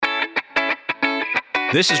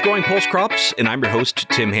This is Growing Pulse Crops, and I'm your host,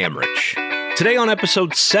 Tim Hamrich. Today on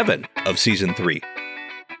episode 7 of season 3.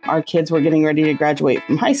 Our kids were getting ready to graduate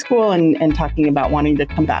from high school and talking about wanting to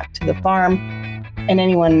come back to the farm. And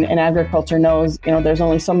anyone in agriculture knows, there's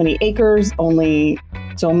only so many acres, only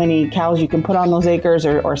so many cows you can put on those acres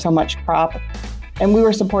or so much crop. And we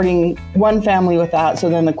were supporting one family with that. So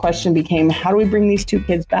then the question became, how do we bring these 2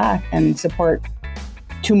 kids back and support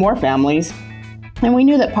 2 more families? And we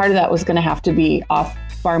knew that part of that was going to have to be off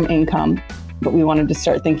farm income, but we wanted to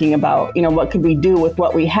start thinking about, what could we do with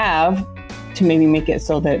what we have to maybe make it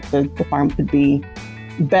so that the farm could be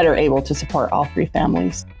better able to support all 3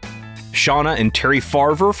 families. Shauna and Terry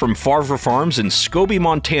Farver from Farver Farms in Scobey,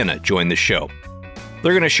 Montana joined the show.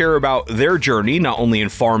 They're going to share about their journey, not only in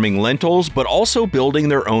farming lentils, but also building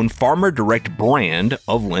their own Farmer Direct brand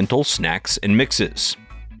of lentil snacks and mixes.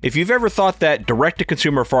 If you've ever thought that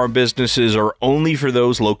direct-to-consumer farm businesses are only for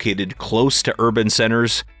those located close to urban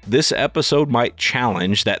centers, this episode might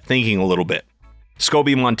challenge that thinking a little bit.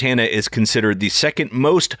 Scobey, Montana is considered the second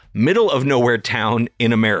most middle-of-nowhere town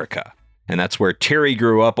in America. And that's where Terry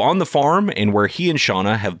grew up on the farm and where he and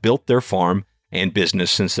Shauna have built their farm and business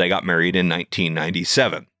since they got married in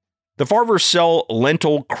 1997. The Farvers sell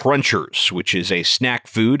lentil crunchers, which is a snack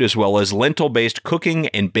food, as well as lentil-based cooking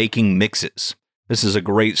and baking mixes. This is a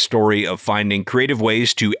great story of finding creative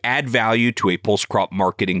ways to add value to a pulse crop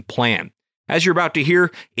marketing plan. As you're about to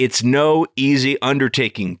hear, it's no easy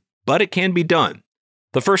undertaking, but it can be done.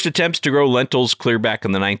 The first attempts to grow lentils clear back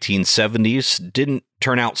in the 1970s didn't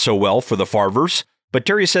turn out so well for the Farvers, but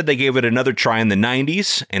Terry said they gave it another try in the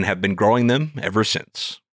 90s and have been growing them ever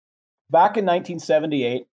since. Back in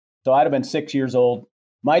 1978, so I'd have been 6 years old,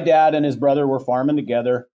 my dad and his brother were farming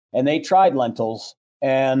together, and they tried lentils,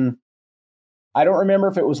 and I don't remember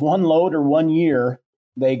if it was 1 load or 1 year.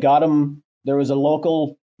 They got them. There was a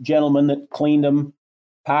local gentleman that cleaned them,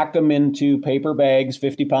 packed them into paper bags,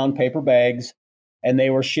 50-pound paper bags, and they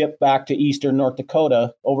were shipped back to eastern North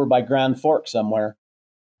Dakota over by Grand Fork somewhere.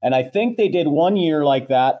 And I think they did 1 year like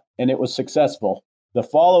that, and it was successful. The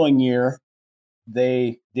following year,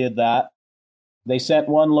 they did that. They sent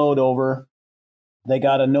 1 load over. They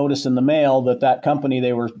got a notice in the mail that company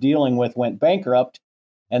they were dealing with went bankrupt.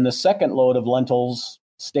 And the second load of lentils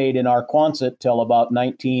stayed in our Quonset till about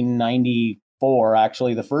 1994.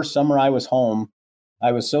 Actually, the first summer I was home,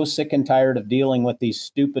 I was so sick and tired of dealing with these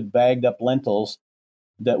stupid bagged up lentils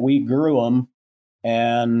that we grew them.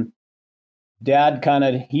 And Dad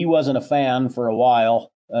he wasn't a fan for a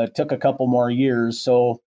while. It took a couple more years.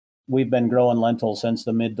 So we've been growing lentils since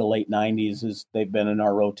the mid to late 90s. They've been in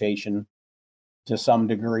our rotation to some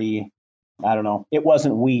degree. I don't know. It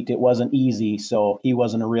wasn't wheat. It wasn't easy. So he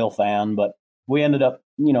wasn't a real fan, but we ended up,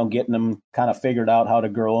 getting them kind of figured out how to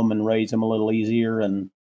grow them and raise them a little easier. And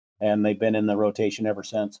they've been in the rotation ever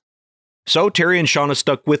since. So Terry and Shauna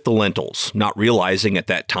stuck with the lentils, not realizing at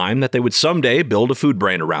that time that they would someday build a food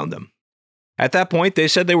brand around them. At that point, they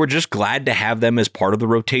said they were just glad to have them as part of the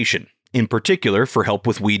rotation, in particular for help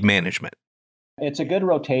with weed management. It's a good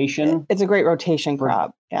rotation. It's a great rotation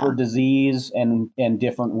crop for disease and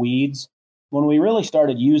different weeds. When we really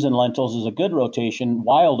started using lentils as a good rotation,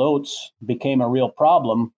 wild oats became a real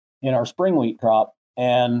problem in our spring wheat crop.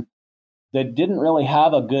 And they didn't really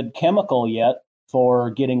have a good chemical yet for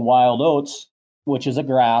getting wild oats, which is a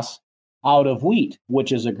grass, out of wheat,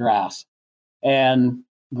 which is a grass. And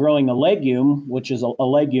growing a legume, which is a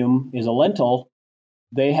legume, is a lentil,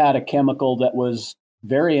 they had a chemical that was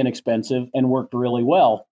very inexpensive and worked really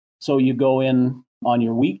well. So you go in on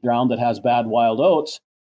your wheat ground that has bad wild oats,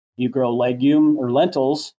 you grow legume or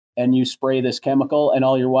lentils, and you spray this chemical, and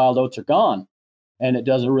all your wild oats are gone. And it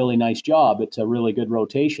does a really nice job. It's a really good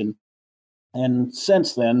rotation. And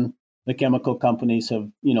since then, the chemical companies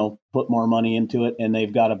have, put more money into it, and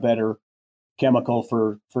they've got a better chemical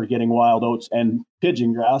for getting wild oats and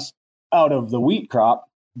pigeon grass out of the wheat crop.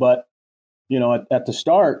 But, at the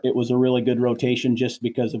start, it was a really good rotation just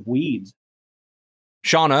because of weeds.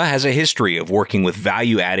 Shauna has a history of working with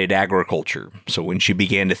value-added agriculture, so when she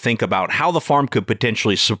began to think about how the farm could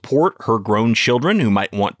potentially support her grown children who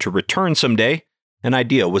might want to return someday, an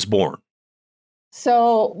idea was born.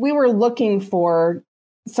 So we were looking for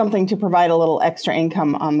something to provide a little extra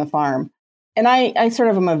income on the farm. And I sort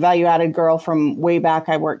of am a value-added girl from way back.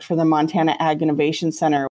 I worked for the Montana Ag Innovation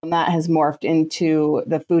Center, and that has morphed into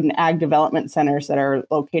the food and ag development centers that are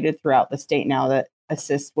located throughout the state now that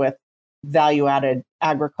assist with value-added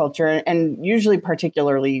agriculture and usually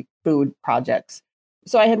particularly food projects.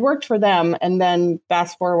 So I had worked for them, and then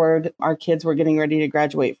fast forward, our kids were getting ready to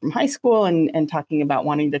graduate from high school and talking about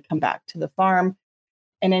wanting to come back to the farm.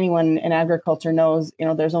 And anyone in agriculture knows,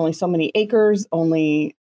 there's only so many acres,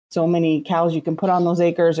 only so many cows you can put on those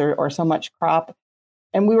acres or so much crop.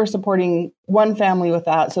 And we were supporting one family with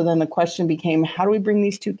that. So then the question became, how do we bring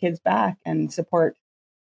these 2 kids back and support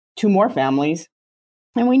 2 more families?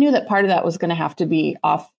 And we knew that part of that was going to have to be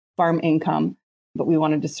off farm income, but we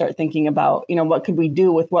wanted to start thinking about, what could we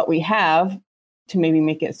do with what we have to maybe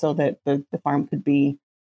make it so that the farm could be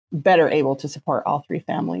better able to support all 3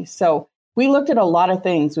 families. So we looked at a lot of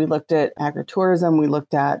things. We looked at agritourism. We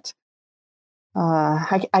looked at,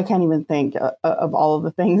 I can't even think of all of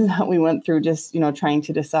the things that we went through, just, trying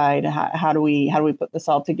to decide how do we put this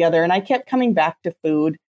all together. And I kept coming back to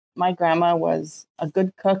food. My grandma was a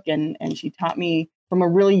good cook, and she taught me from a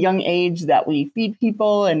really young age that we feed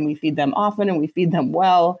people and we feed them often and we feed them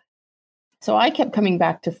well. So I kept coming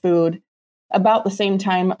back to food. About the same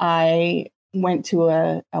time, I went to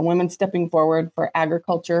a Women Stepping Forward for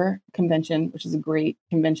Agriculture convention, which is a great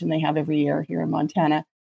convention they have every year here in Montana,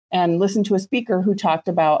 and listened to a speaker who talked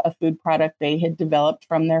about a food product they had developed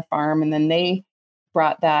from their farm. And then they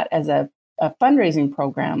brought that as a fundraising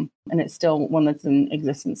program. And it's still one that's in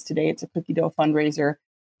existence today. It's a cookie dough fundraiser.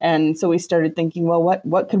 And so we started thinking, well,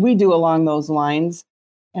 what could we do along those lines?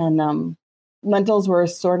 And lentils were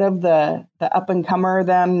sort of the up and comer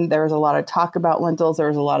then. There was a lot of talk about lentils. There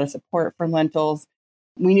was a lot of support for lentils.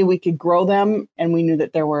 We knew we could grow them, and we knew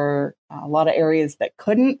that there were a lot of areas that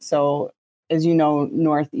couldn't. So as you know,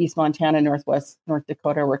 Northeast Montana, Northwest North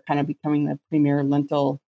Dakota were kind of becoming the premier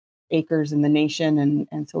lentil acres in the nation.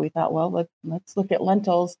 And so we thought, well, let's look at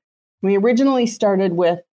lentils. We originally started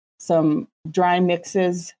with some dry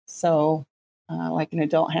mixes. So like an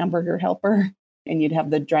adult hamburger helper, and you'd have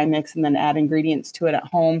the dry mix and then add ingredients to it at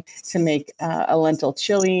home to make a lentil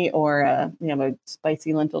chili or a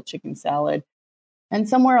spicy lentil chicken salad. And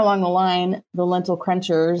somewhere along the line, the lentil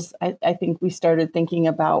crunchers, I think we started thinking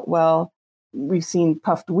about, well, we've seen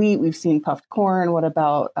puffed wheat, we've seen puffed corn. What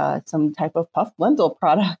about some type of puffed lentil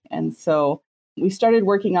product? And so we started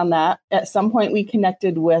working on that. At some point, we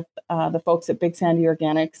connected with the folks at Big Sandy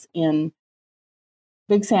Organics in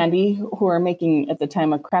Big Sandy, who are making at the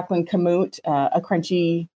time a crackling kamut, a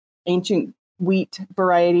crunchy ancient wheat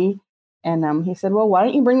variety. And he said, well, why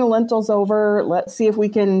don't you bring the lentils over? Let's see if we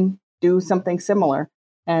can do something similar.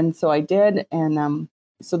 And so I did. And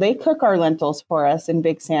so they cook our lentils for us in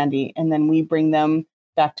Big Sandy, and then we bring them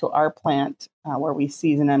back to our plant where we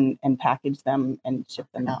season them and package them and ship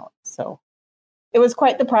them out. So it was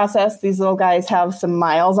quite the process. These little guys have some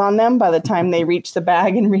miles on them by the time they reach the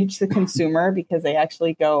bag and reach the consumer, because they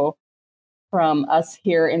actually go from us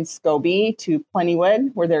here in Scobie to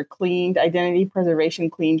Plentywood, where they're cleaned, identity preservation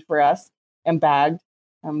cleaned for us and bagged.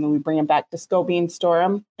 Then we bring them back to Scobie and store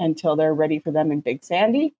them until they're ready for them in Big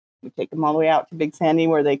Sandy. We take them all the way out to Big Sandy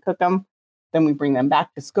where they cook them. Then we bring them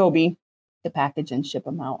back to Scobie to package and ship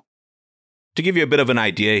them out. To give you a bit of an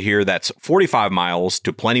idea here, that's 45 miles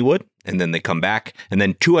to Plentywood, and then they come back, and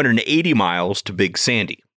then 280 miles to Big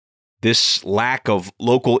Sandy. This lack of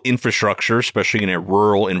local infrastructure, especially in a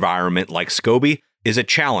rural environment like Scobie, is a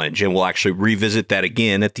challenge, and we'll actually revisit that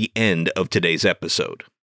again at the end of today's episode.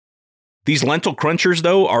 These lentil crunchers,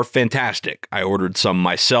 though, are fantastic. I ordered some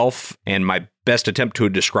myself, and my best attempt to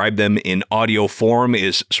describe them in audio form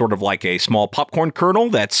is sort of like a small popcorn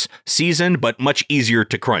kernel that's seasoned, but much easier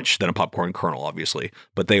to crunch than a popcorn kernel, obviously.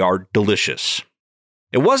 But they are delicious.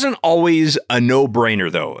 It wasn't always a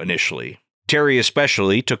no-brainer, though, initially. Terry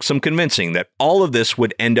especially took some convincing that all of this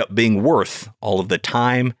would end up being worth all of the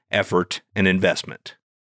time, effort, and investment.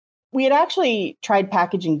 We had actually tried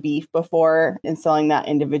packaging beef before and selling that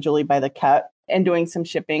individually by the cut and doing some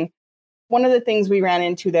shipping. One of the things we ran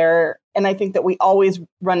into there, and I think that we always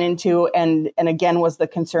run into, and again was the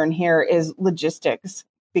concern here, is logistics,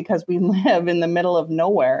 because we live in the middle of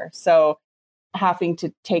nowhere. So having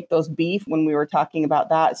to take those beef, when we were talking about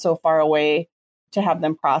that, so far away to have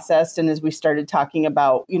them processed. And as we started talking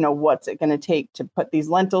about, what's it going to take to put these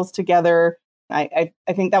lentils together, I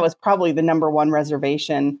think that was probably the number one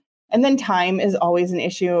reservation. And then time is always an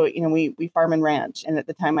issue. We farm and ranch. And at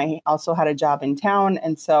the time I also had a job in town.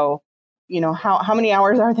 And so, how many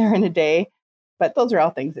hours are there in a day? But those are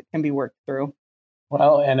all things that can be worked through.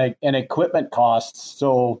 Well, and equipment costs.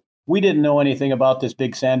 So we didn't know anything about this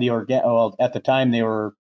Big Sandy well, at the time they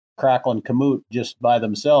were crackling kamut just by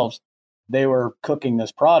themselves. They were cooking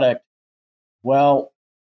this product. Well,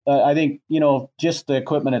 I think, just the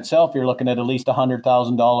equipment itself, you're looking at least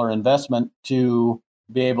 $100,000 investment to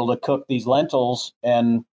be able to cook these lentils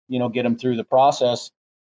and, get them through the process.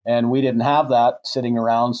 And we didn't have that sitting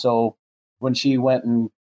around. So when she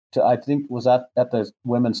went I think was at the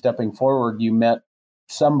Women Stepping Forward, you met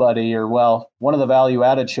somebody, or one of the value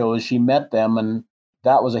added shows, she met them, and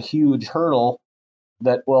that was a huge hurdle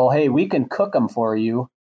that, well, hey, we can cook them for you.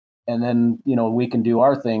 And then, we can do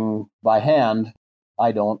our thing by hand.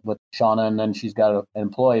 I don't, with Shauna, and then she's got an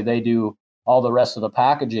employee. They do all the rest of the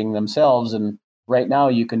packaging themselves. And right now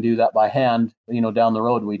you can do that by hand. Down the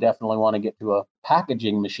road, we definitely want to get to a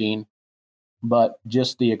packaging machine, but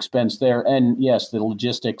just the expense there. And yes, the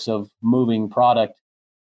logistics of moving product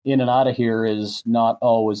in and out of here is not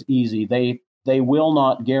always easy. They will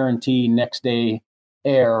not guarantee next day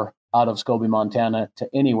air out of Scobie, Montana to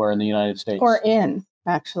anywhere in the United States. Or in,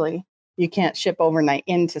 actually. You can't ship overnight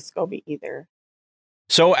into Scobie either.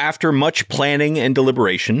 So after much planning and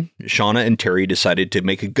deliberation, Shauna and Terry decided to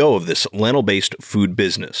make a go of this lentil-based food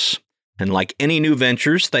business. And like any new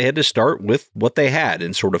ventures, they had to start with what they had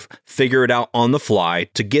and sort of figure it out on the fly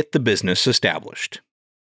to get the business established.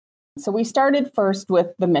 So we started first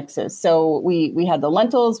with the mixes. So we had the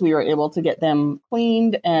lentils. We were able to get them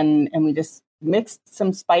cleaned, and we just mixed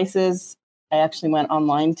some spices. I actually went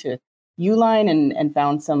online to Uline and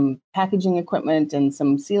found some packaging equipment and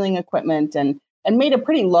some sealing equipment and made a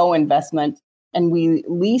pretty low investment. And we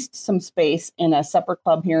leased some space in a supper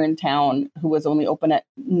club here in town who was only open at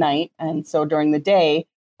night. And so during the day,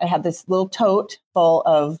 I had this little tote full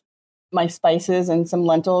of my spices and some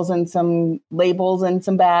lentils and some labels and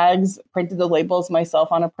some bags, printed the labels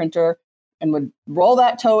myself on a printer, and would roll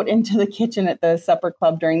that tote into the kitchen at the supper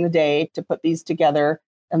club during the day to put these together,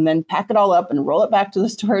 and then pack it all up and roll it back to the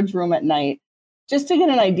storage room at night, just to get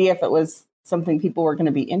an idea if it was something people were going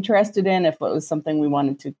to be interested in, if it was something we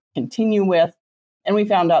wanted to continue with. And we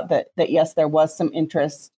found out that yes, there was some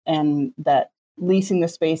interest, and that leasing the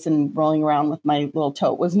space and rolling around with my little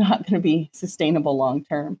tote was not going to be sustainable long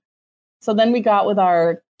term. So then we got with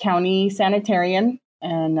our county sanitarian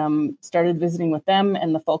and started visiting with them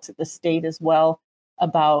and the folks at the state as well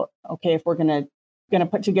about, okay, if we're going to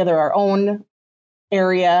put together our own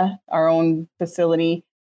area, our own facility,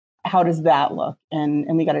 how does that look? And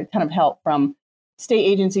we got a ton of help from state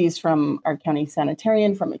agencies, from our county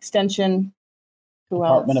sanitarian, from Extension. Who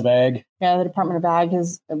Department else? of Ag. Yeah, the Department of Ag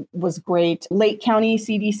was great. Lake County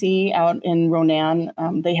CDC out in Ronan,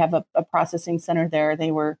 they have a processing center there.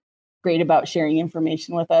 They were great about sharing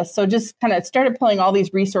information with us. So just kind of started pulling all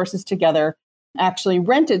these resources together. Actually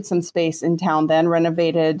rented some space in town, then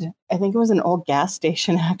renovated, I think it was an old gas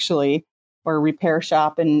station actually, or a repair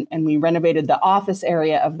shop. And we renovated the office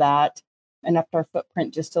area of that and upped our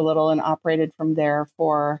footprint just a little and operated from there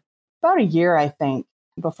for about a year, I think,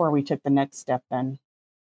 before we took the next step then.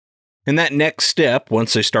 And that next step,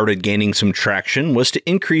 once they started gaining some traction, was to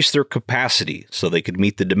increase their capacity so they could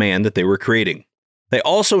meet the demand that they were creating. They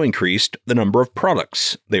also increased the number of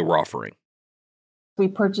products they were offering. We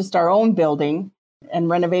purchased our own building and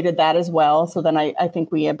renovated that as well. So then I think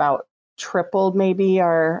we about tripled maybe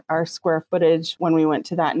our square footage when we went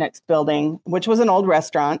to that next building, which was an old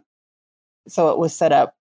restaurant. So it was set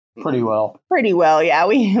up pretty well. Yeah,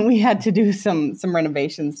 we had to do some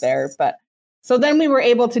renovations there. But so then we were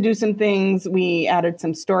able to do some things. We added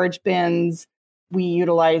some storage bins. We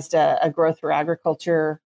utilized a Growth for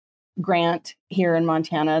Agriculture grant here in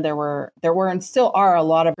Montana. There were and still are a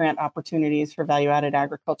lot of grant opportunities for value-added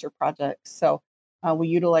agriculture projects. So we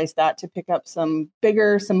utilized that to pick up some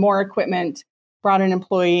more equipment, brought an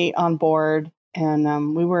employee on board,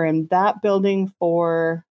 and we were in that building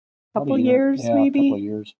for a couple years, maybe. A couple of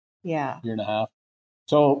years. Yeah. Year and a half.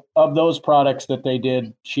 So of those products that they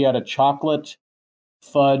did, she had a chocolate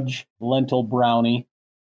fudge lentil brownie,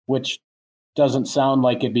 which doesn't sound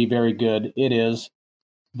like it'd be very good. It is.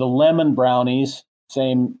 The lemon brownies,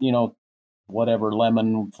 same, whatever,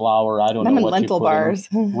 lemon flour, I don't know what lentil you put bars.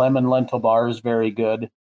 Lemon lentil bars, very good.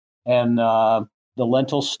 And the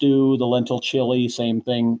lentil stew, the lentil chili, same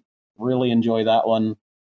thing. Really enjoy that one.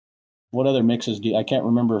 What other mixes I can't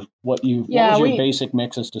remember what was your basic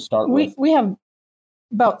mixes to start with? We have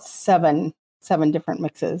about seven different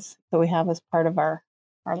mixes that we have as part of our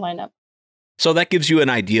lineup. So that gives you an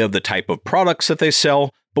idea of the type of products that they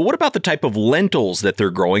sell. But what about the type of lentils that they're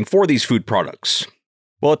growing for these food products?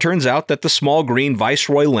 Well, it turns out that the small green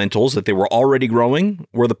Viceroy lentils that they were already growing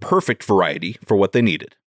were the perfect variety for what they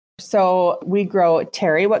needed. So we grow,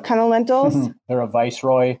 Terry, what kind of lentils? They're a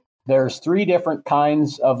Viceroy. There's 3 different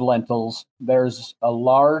kinds of lentils. There's a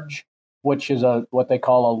large, which is what they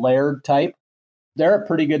call a layered type. They're a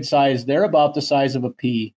pretty good size. They're about the size of a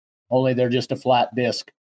pea, only they're just a flat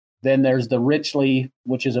disc. Then there's the richly,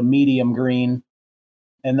 which is a medium green.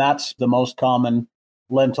 And that's the most common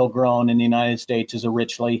lentil grown in the United States, is a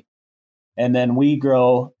richly. And then we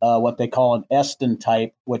grow what they call an Eston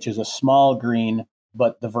type, which is a small green,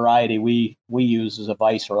 but the variety we use is a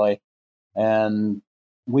Viceroy. And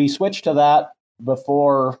we switched to that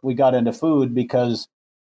before we got into food because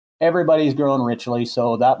everybody's growing richly,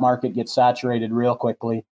 so that market gets saturated real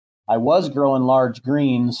quickly. I was growing large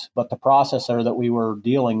greens, but the processor that we were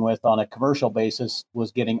dealing with on a commercial basis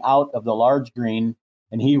was getting out of the large green,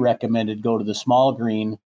 and he recommended go to the small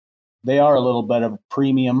green. They are a little bit of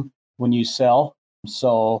premium when you sell,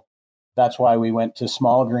 so that's why we went to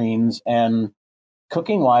small greens. And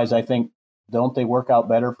cooking-wise, I think, don't they work out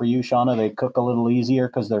better for you, Shauna? They cook a little easier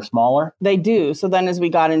because they're smaller? They do. So then as we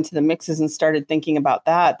got into the mixes and started thinking about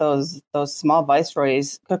that, those small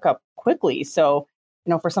Viceroys cook up quickly. So,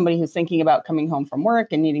 for somebody who's thinking about coming home from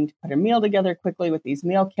work and needing to put a meal together quickly with these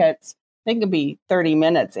meal kits, they could be 30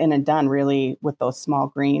 minutes in and done really with those small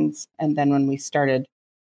greens. And then when we started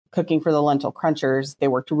cooking for the lentil crunchers, they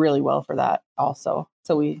worked really well for that also.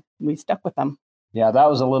 So we stuck with them. Yeah, that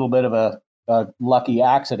was a little bit of a lucky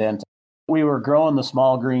accident. We were growing the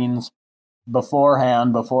small greens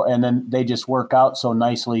beforehand, and then they just work out so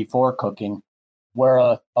nicely for cooking. Where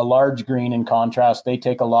a large green, in contrast, they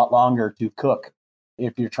take a lot longer to cook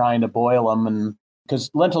if you're trying to boil them. And because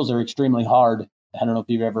lentils are extremely hard. I don't know if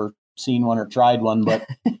you've ever seen one or tried one, but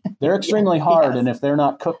they're extremely hard. Yes. And if they're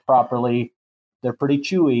not cooked properly, they're pretty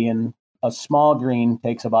chewy. And a small green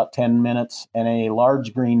takes about 10 minutes, and a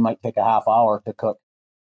large green might take a half hour to cook.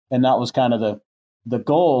 And that was kind of the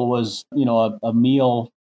goal was, a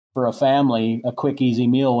meal for a family, a quick, easy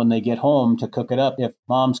meal when they get home to cook it up. If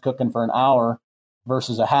mom's cooking for an hour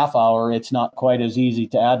versus a half hour, it's not quite as easy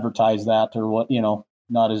to advertise that, or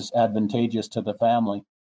not as advantageous to the family.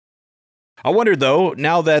 I wonder, though,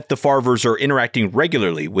 now that the Farvers are interacting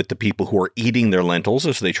regularly with the people who are eating their lentils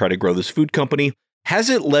as they try to grow this food company, has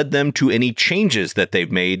it led them to any changes that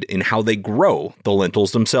they've made in how they grow the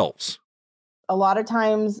lentils themselves? A lot of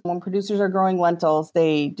times when producers are growing lentils,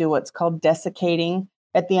 they do what's called desiccating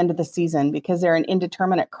at the end of the season because they're an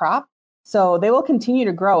indeterminate crop. So they will continue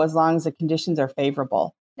to grow as long as the conditions are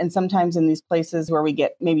favorable. And sometimes in these places where we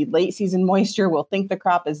get maybe late season moisture, we'll think the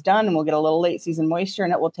crop is done and we'll get a little late season moisture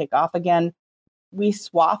and it will take off again. We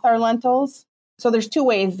swath our lentils. So there's two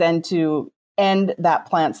ways then to end that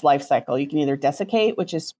plant's life cycle. You can either desiccate,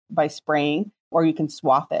 which is by spraying, or you can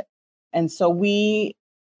swath it. And so we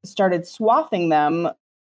started swathing them.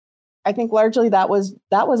 I think largely that was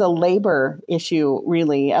a labor issue,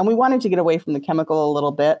 really. And we wanted to get away from the chemical a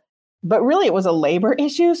little bit, but really it was a labor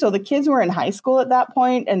issue. So the kids were in high school at that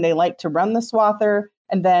point and they liked to run the swather.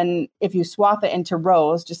 And then if you swath it into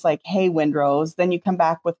rows, just like hay windrows, then you come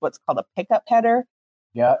back with what's called a pickup header.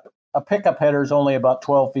 Yeah, a pickup header is only about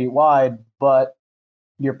 12 feet wide, but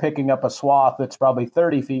you're picking up a swath that's probably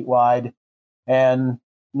 30 feet wide. And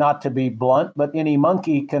not to be blunt, but any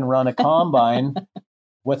monkey can run a combine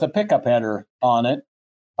with a pickup header on it.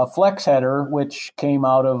 A flex header, which came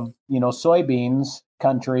out of, soybeans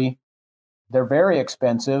country, they're very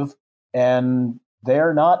expensive and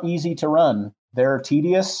they're not easy to run. They're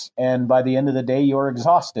tedious, and by the end of the day, you're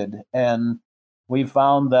exhausted. And we've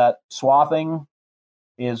found that swathing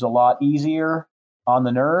is a lot easier on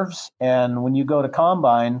the nerves. And when you go to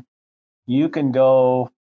combine, you can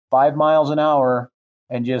go 5 miles an hour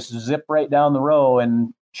and just zip right down the row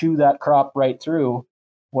and chew that crop right through,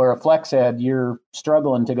 where a flex head, you're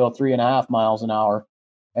struggling to go 3.5 miles an hour.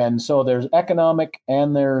 And so there's economic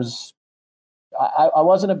and there's, I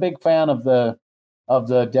wasn't a big fan of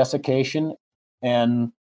the desiccation,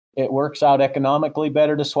 and it works out economically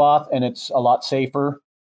better to swath and it's a lot safer.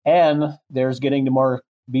 And there's getting to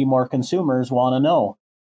be more consumers want to know,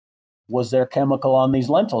 was there chemical on these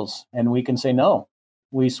lentils? And we can say no.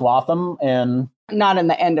 We swath them, and not in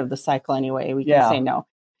the end of the cycle anyway. We can say no.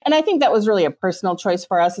 And I think that was really a personal choice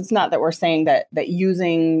for us. It's not that we're saying that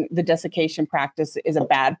using the desiccation practice is a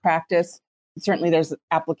bad practice. Certainly there's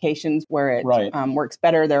applications where it works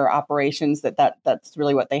better. There are operations that's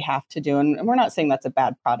really what they have to do. And we're not saying that's a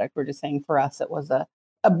bad product. We're just saying for us, it was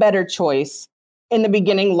a better choice in the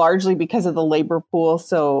beginning, largely because of the labor pool.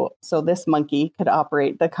 So this monkey could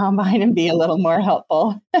operate the combine and be a little more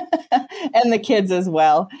helpful, and the kids as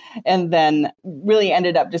well. And then really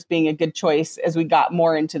ended up just being a good choice as we got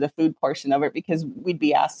more into the food portion of it, because we'd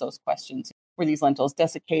be asked those questions. Were these lentils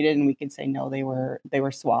desiccated? And we could say, no, they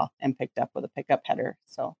were swathed and picked up with a pickup header.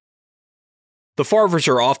 So the Farvers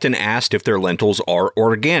are often asked if their lentils are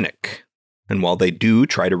organic. And while they do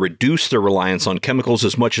try to reduce their reliance on chemicals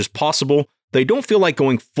as much as possible, they don't feel like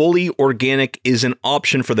going fully organic is an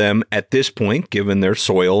option for them at this point, given their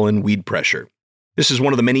soil and weed pressure. This is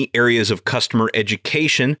one of the many areas of customer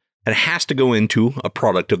education that has to go into a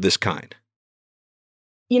product of this kind.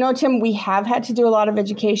 Tim, we have had to do a lot of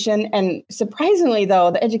education. And surprisingly,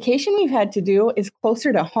 though, the education we've had to do is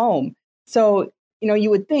closer to home. So, you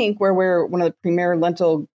would think where we're one of the premier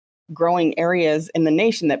lentil growing areas in the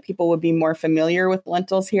nation that people would be more familiar with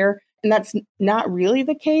lentils here. And that's not really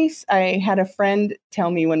the case. I had a friend tell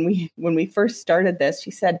me when we first started this,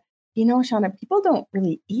 she said, Shauna, people don't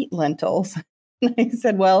really eat lentils. And I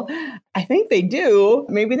said, well, I think they do.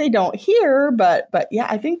 Maybe they don't here, but yeah,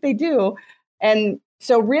 I think they do. And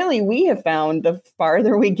so really we have found the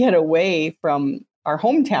farther we get away from our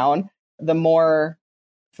hometown, the more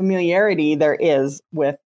familiarity there is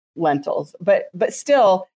with lentils, but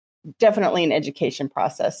still definitely an education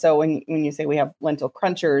process. So when you say we have lentil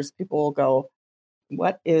crunchers, people will go,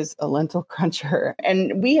 what is a lentil cruncher?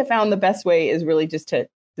 And we have found the best way is really just to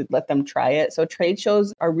let them try it. So trade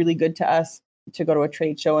shows are really good to us, to go to a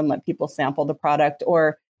trade show and let people sample the product.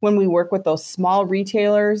 Or when we work with those small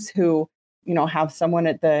retailers who, have someone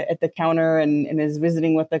at the counter and is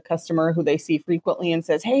visiting with a customer who they see frequently and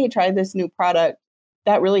says, hey, try this new product.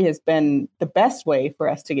 That really has been the best way for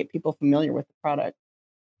us to get people familiar with the product.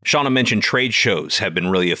 Shauna mentioned trade shows have been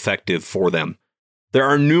really effective for them. There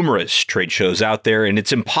are numerous trade shows out there, and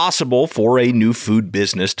it's impossible for a new food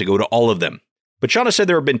business to go to all of them. But Shauna said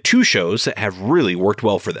there have been 2 shows that have really worked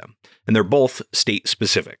well for them, and they're both state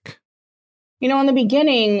specific. In the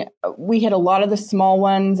beginning, we had a lot of the small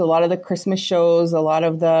ones, a lot of the Christmas shows, a lot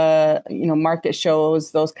of the, market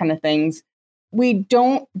shows, those kind of things. We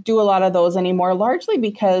don't do a lot of those anymore, largely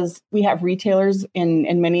because we have retailers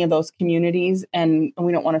in many of those communities, and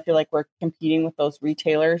we don't want to feel like we're competing with those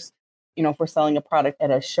retailers, if we're selling a product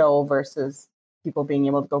at a show versus people being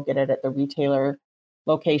able to go get it at the retailer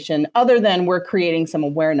location, other than we're creating some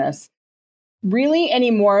awareness. Really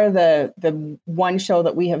anymore, the one show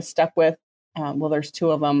that we have stuck with, there's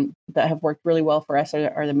 2 of them that have worked really well for us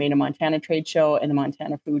are the Maine and Montana Trade Show and the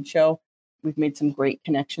Montana Food Show. We've made some great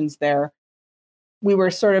connections there. We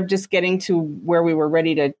were sort of just getting to where we were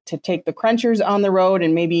ready to take the crunchers on the road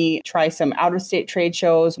and maybe try some out-of-state trade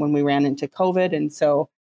shows when we ran into COVID. And so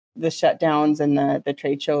the shutdowns and the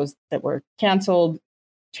trade shows that were canceled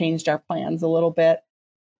changed our plans a little bit.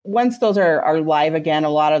 Once those are live again, a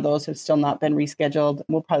lot of those have still not been rescheduled.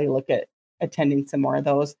 We'll probably look at attending some more of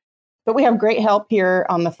those. But we have great help here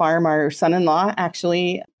on the farm. Our son-in-law,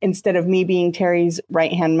 actually, instead of me being Terry's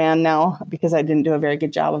right-hand man now, because I didn't do a very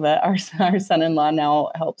good job of it, our son-in-law now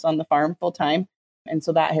helps on the farm full time. And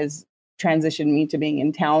so that has transitioned me to being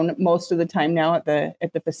in town most of the time now at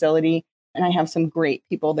the facility. And I have some great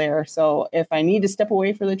people there. So if I need to step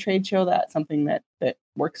away for the trade show, that's something that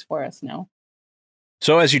works for us now.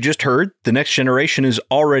 So as you just heard, the next generation is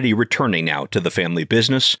already returning now to the family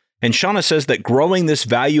business. And Shauna says that growing this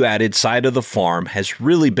value-added side of the farm has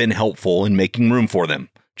really been helpful in making room for them,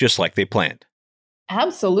 just like they planned.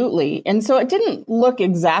 Absolutely. And so it didn't look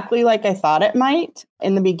exactly like I thought it might.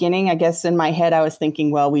 In the beginning, I guess in my head, I was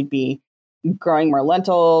thinking, well, we'd be growing more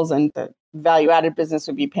lentils and the value-added business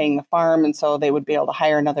would be paying the farm. And so they would be able to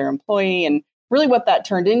hire another employee. And really what that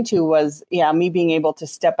turned into was, me being able to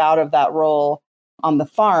step out of that role on the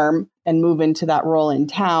farm and move into that role in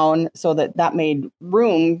town, so that made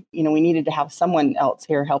room. We needed to have someone else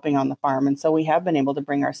here helping on the farm. And so we have been able to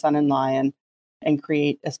bring our son-in-law in and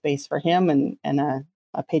create a space for him and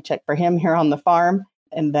a paycheck for him here on the farm.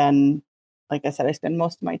 And then, like I said, I spend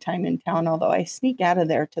most of my time in town, although I sneak out of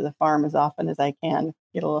there to the farm as often as I can,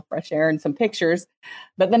 get a little fresh air and some pictures.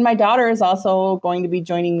 But then my daughter is also going to be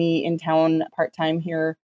joining me in town part-time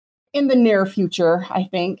here in the near future, I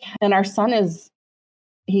think. And our son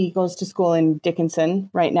he goes to school in Dickinson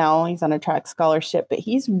right now. He's on a track scholarship, but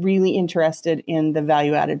he's really interested in the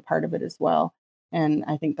value-added part of it as well. And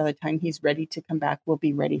I think by the time he's ready to come back, we'll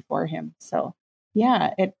be ready for him. So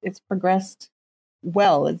yeah, it's progressed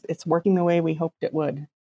well. It's working the way we hoped it would.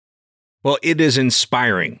 Well, it is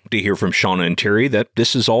inspiring to hear from Shauna and Terry that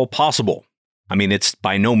this is all possible. I mean, it's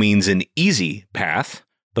by no means an easy path.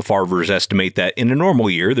 The Farvers estimate that in a normal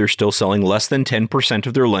year, they're still selling less than 10%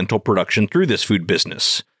 of their lentil production through this food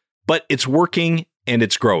business. But it's working and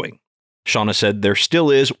it's growing. Shauna said there still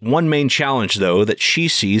is one main challenge, though, that she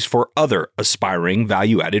sees for other aspiring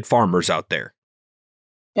value-added farmers out there.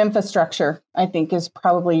 Infrastructure, I think, is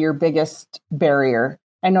probably your biggest barrier.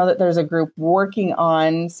 I know that there's a group working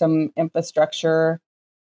on some infrastructure,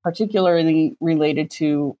 particularly related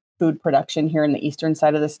to food production here in the eastern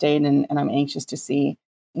side of the state, and I'm anxious to see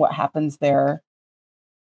what happens there.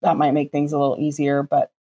 That might make things a little easier,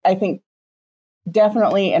 but I think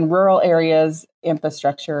definitely in rural areas,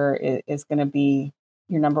 infrastructure is going to be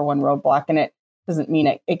your number one roadblock. And it doesn't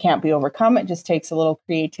mean it can't be overcome. It just takes a little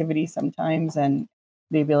creativity sometimes and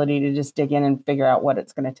the ability to just dig in and figure out what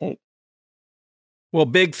it's going to take. Well,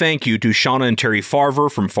 big thank you to Shauna and Terry Farver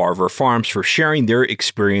from Farver Farms for sharing their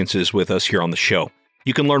experiences with us here on the show.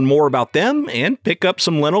 You can learn more about them and pick up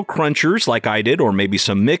some lentil crunchers like I did, or maybe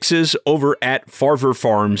some mixes over at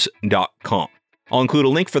farverfarms.com. I'll include a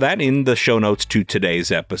link for that in the show notes to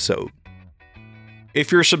today's episode.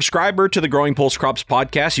 If you're a subscriber to the Growing Pulse Crops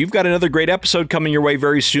podcast, you've got another great episode coming your way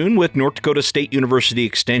very soon with North Dakota State University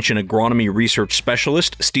Extension Agronomy Research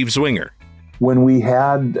Specialist Steve Zwinger. When we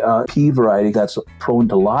had pea variety that's prone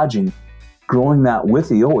to lodging, growing that with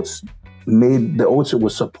the oats made the oats, it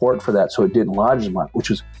was support for that, so it didn't lodge as much,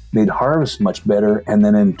 which was made harvest much better, and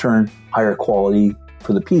then in turn higher quality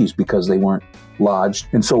for the peas because they weren't lodged.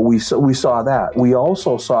 And so we saw that. We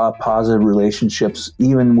also saw positive relationships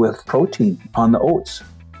even with protein on the oats.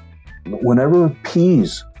 Whenever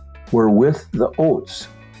peas were with the oats,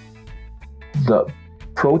 the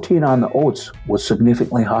protein on the oats was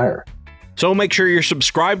significantly higher. So make sure you're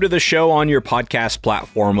subscribed to the show on your podcast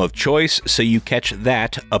platform of choice so you catch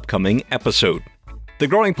that upcoming episode. The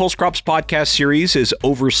Growing Pulse Crops podcast series is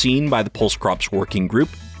overseen by the Pulse Crops Working Group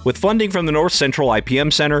with funding from the North Central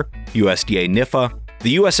IPM Center, USDA NIFA, the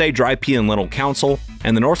USA Dry Pea and Lentil Council,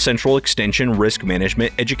 and the North Central Extension Risk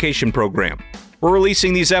Management Education Program. We're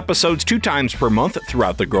releasing these episodes 2 times per month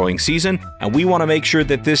throughout the growing season, and we want to make sure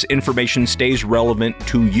that this information stays relevant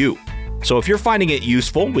to you. So if you're finding it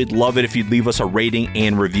useful, we'd love it if you'd leave us a rating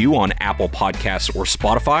and review on Apple Podcasts or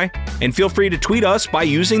Spotify, and feel free to tweet us by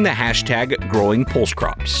using the hashtag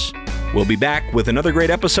GrowingPulseCrops. We'll be back with another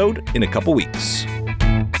great episode in a couple weeks.